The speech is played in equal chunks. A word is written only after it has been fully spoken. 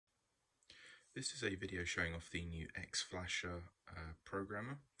This is a video showing off the new xFlasher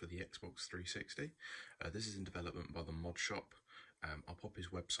programmer for the Xbox 360. This is in development by the mod shop. I'll pop his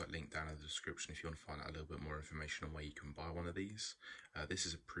website link down in the description if you want to find out a little bit more information on where you can buy one of these. This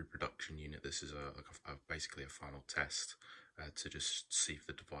is a pre-production unit. This is basically a final test to just see if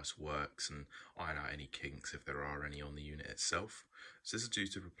the device works and iron out any kinks if there are any on the unit itself. So this is due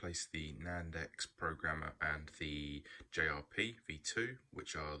to replace the NAND X programmer and the JRP V2,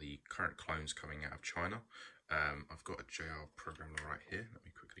 which are the current clones coming out of China. I've got a JR programmer right here. Let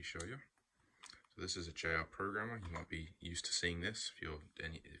me quickly show you. So this is a JR programmer. You might be used to seeing this if you're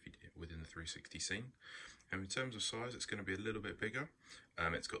within the 360 scene. And in terms of size, it's going to be a little bit bigger.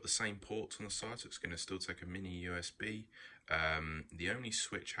 It's got the same ports on the side, so it's going to still take a mini USB. The only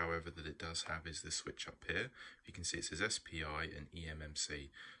switch, however, that it does have is this switch up here. You can see it says SPI and eMMC.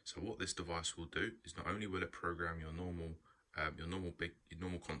 So what this device will do is not only will it program your normal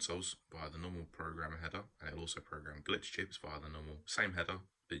consoles via the normal programmer header, and it'll also program glitch chips via the normal same header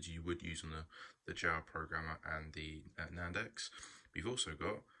that you would use on the JR programmer and the NAND X. We've also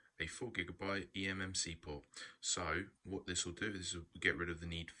got a 4GB eMMC port. So what this will do is this will get rid of the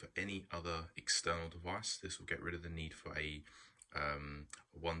need for any other external device. This will get rid of the need for a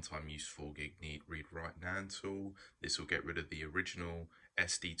one-time use 4GB read-write NAND tool. This will get rid of the original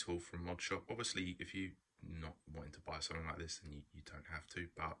SD tool from ModShop. Obviously, if you not wanting to buy something like this, then you don't have to,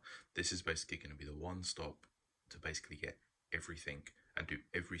 but this is basically going to be the one stop to basically get everything and do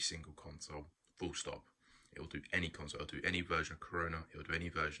every single console full stop. It'll do any console, it'll do any version of Corona, it'll do any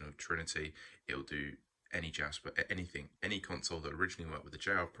version of Trinity, it'll do any Jasper, anything, any console that originally worked with the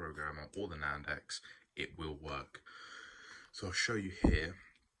JR programmer or the NAND X, it will work. So I'll show you here.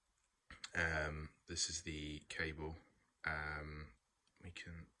 This is the cable. We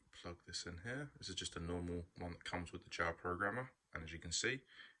can plug this in here. This is just a normal one that comes with the JR programmer, and as you can see, it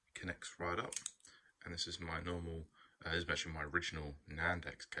connects right up. And this is my normal, this is actually my original NAND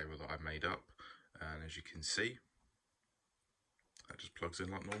X cable that I made up. And as you can see, that just plugs in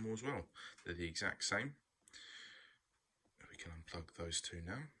like normal as well. They're the exact same. We can unplug those two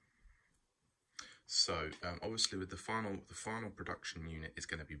now. So obviously with the final production unit is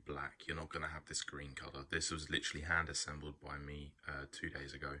going to be black. You're not going to have this green color. This was literally hand assembled by me 2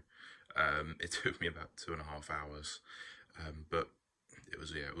 days ago. It took me about 2.5 hours, but it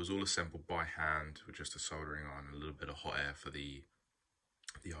was all assembled by hand with just a soldering iron and a little bit of hot air for the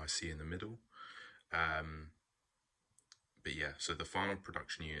IC in the middle. But yeah, so the final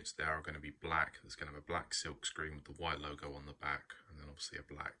production units there are going to be black. There's going to have a black silk screen with the white logo on the back, and then obviously a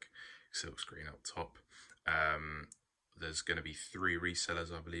black silk screen up top. There's going to be 3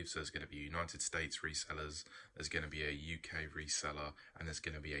 resellers, I believe. So there's going to be United States resellers, there's going to be a UK reseller, and there's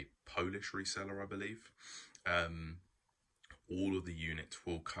going to be a Polish reseller, I believe. All of the units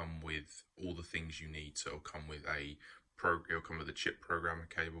will come with all the things you need. So it'll come with it'll come with a chip programmer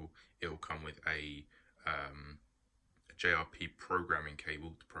cable. It'll come with a JRP programming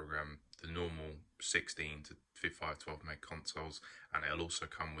cable to program the normal 16 to 512 meg consoles, and it'll also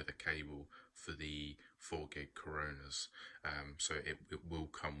come with a cable for the 4GB Coronas. So it will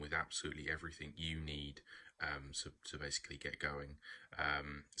come with absolutely everything you need to basically get going.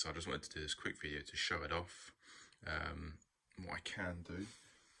 So I just wanted to do this quick video to show it off. What I can do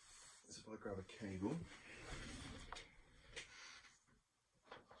is if I grab a cable,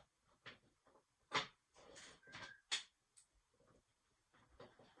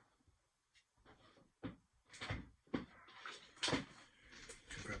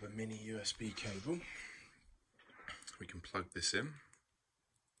 grab a mini USB cable, we can plug this in.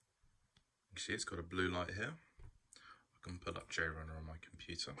 You see it's got a blue light here. I can pull up JRunner on my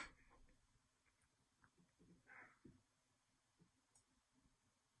computer.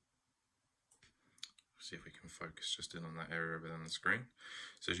 See if we can focus just in on that area over there on the screen.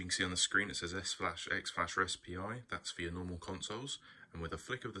 So as you can see on the screen, it says xFlasher SPI. That's for your normal consoles. And with a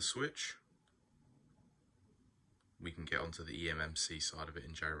flick of the switch, we can get onto the eMMC side of it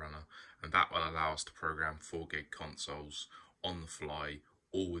in JRunner, and that will allow us to program 4GB consoles on the fly,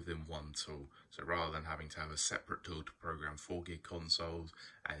 all within one tool. So rather than having to have a separate tool to program 4GB consoles,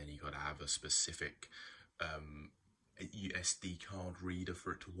 and then you've got to have a specific SD card reader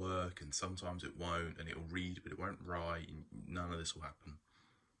for it to work, and sometimes it won't, and it'll read but it won't write, and none of this will happen.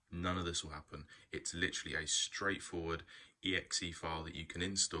 None of this will happen. It's literally a straightforward exe file that you can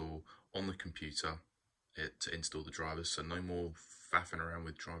install on the computer to install the drivers. So no more faffing around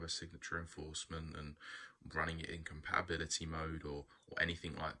with driver signature enforcement and running it in compatibility mode or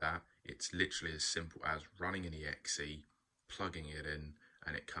anything like that. It's literally as simple as running an exe, plugging it in,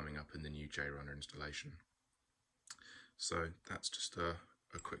 and it coming up in the new JRunner installation. So that's just a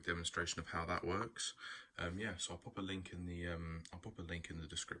a quick demonstration of how that works. Yeah, so I'll pop a link in the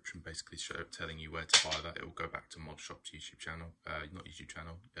description, basically telling you where to buy that. It will go back to Modshop's YouTube channel, not YouTube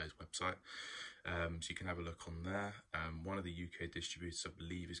channel, his website. So you can have a look on there. One of the UK distributors, I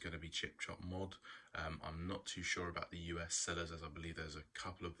believe, is going to be ChipChopMod. I'm not too sure about the US sellers, as I believe there's a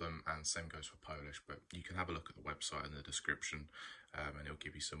couple of them, and same goes for Polish. But you can have a look at the website in the description, and it'll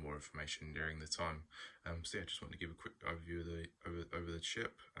give you some more information during the time. So yeah, just wanted to give a quick overview of the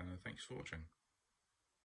chip. Thanks for watching.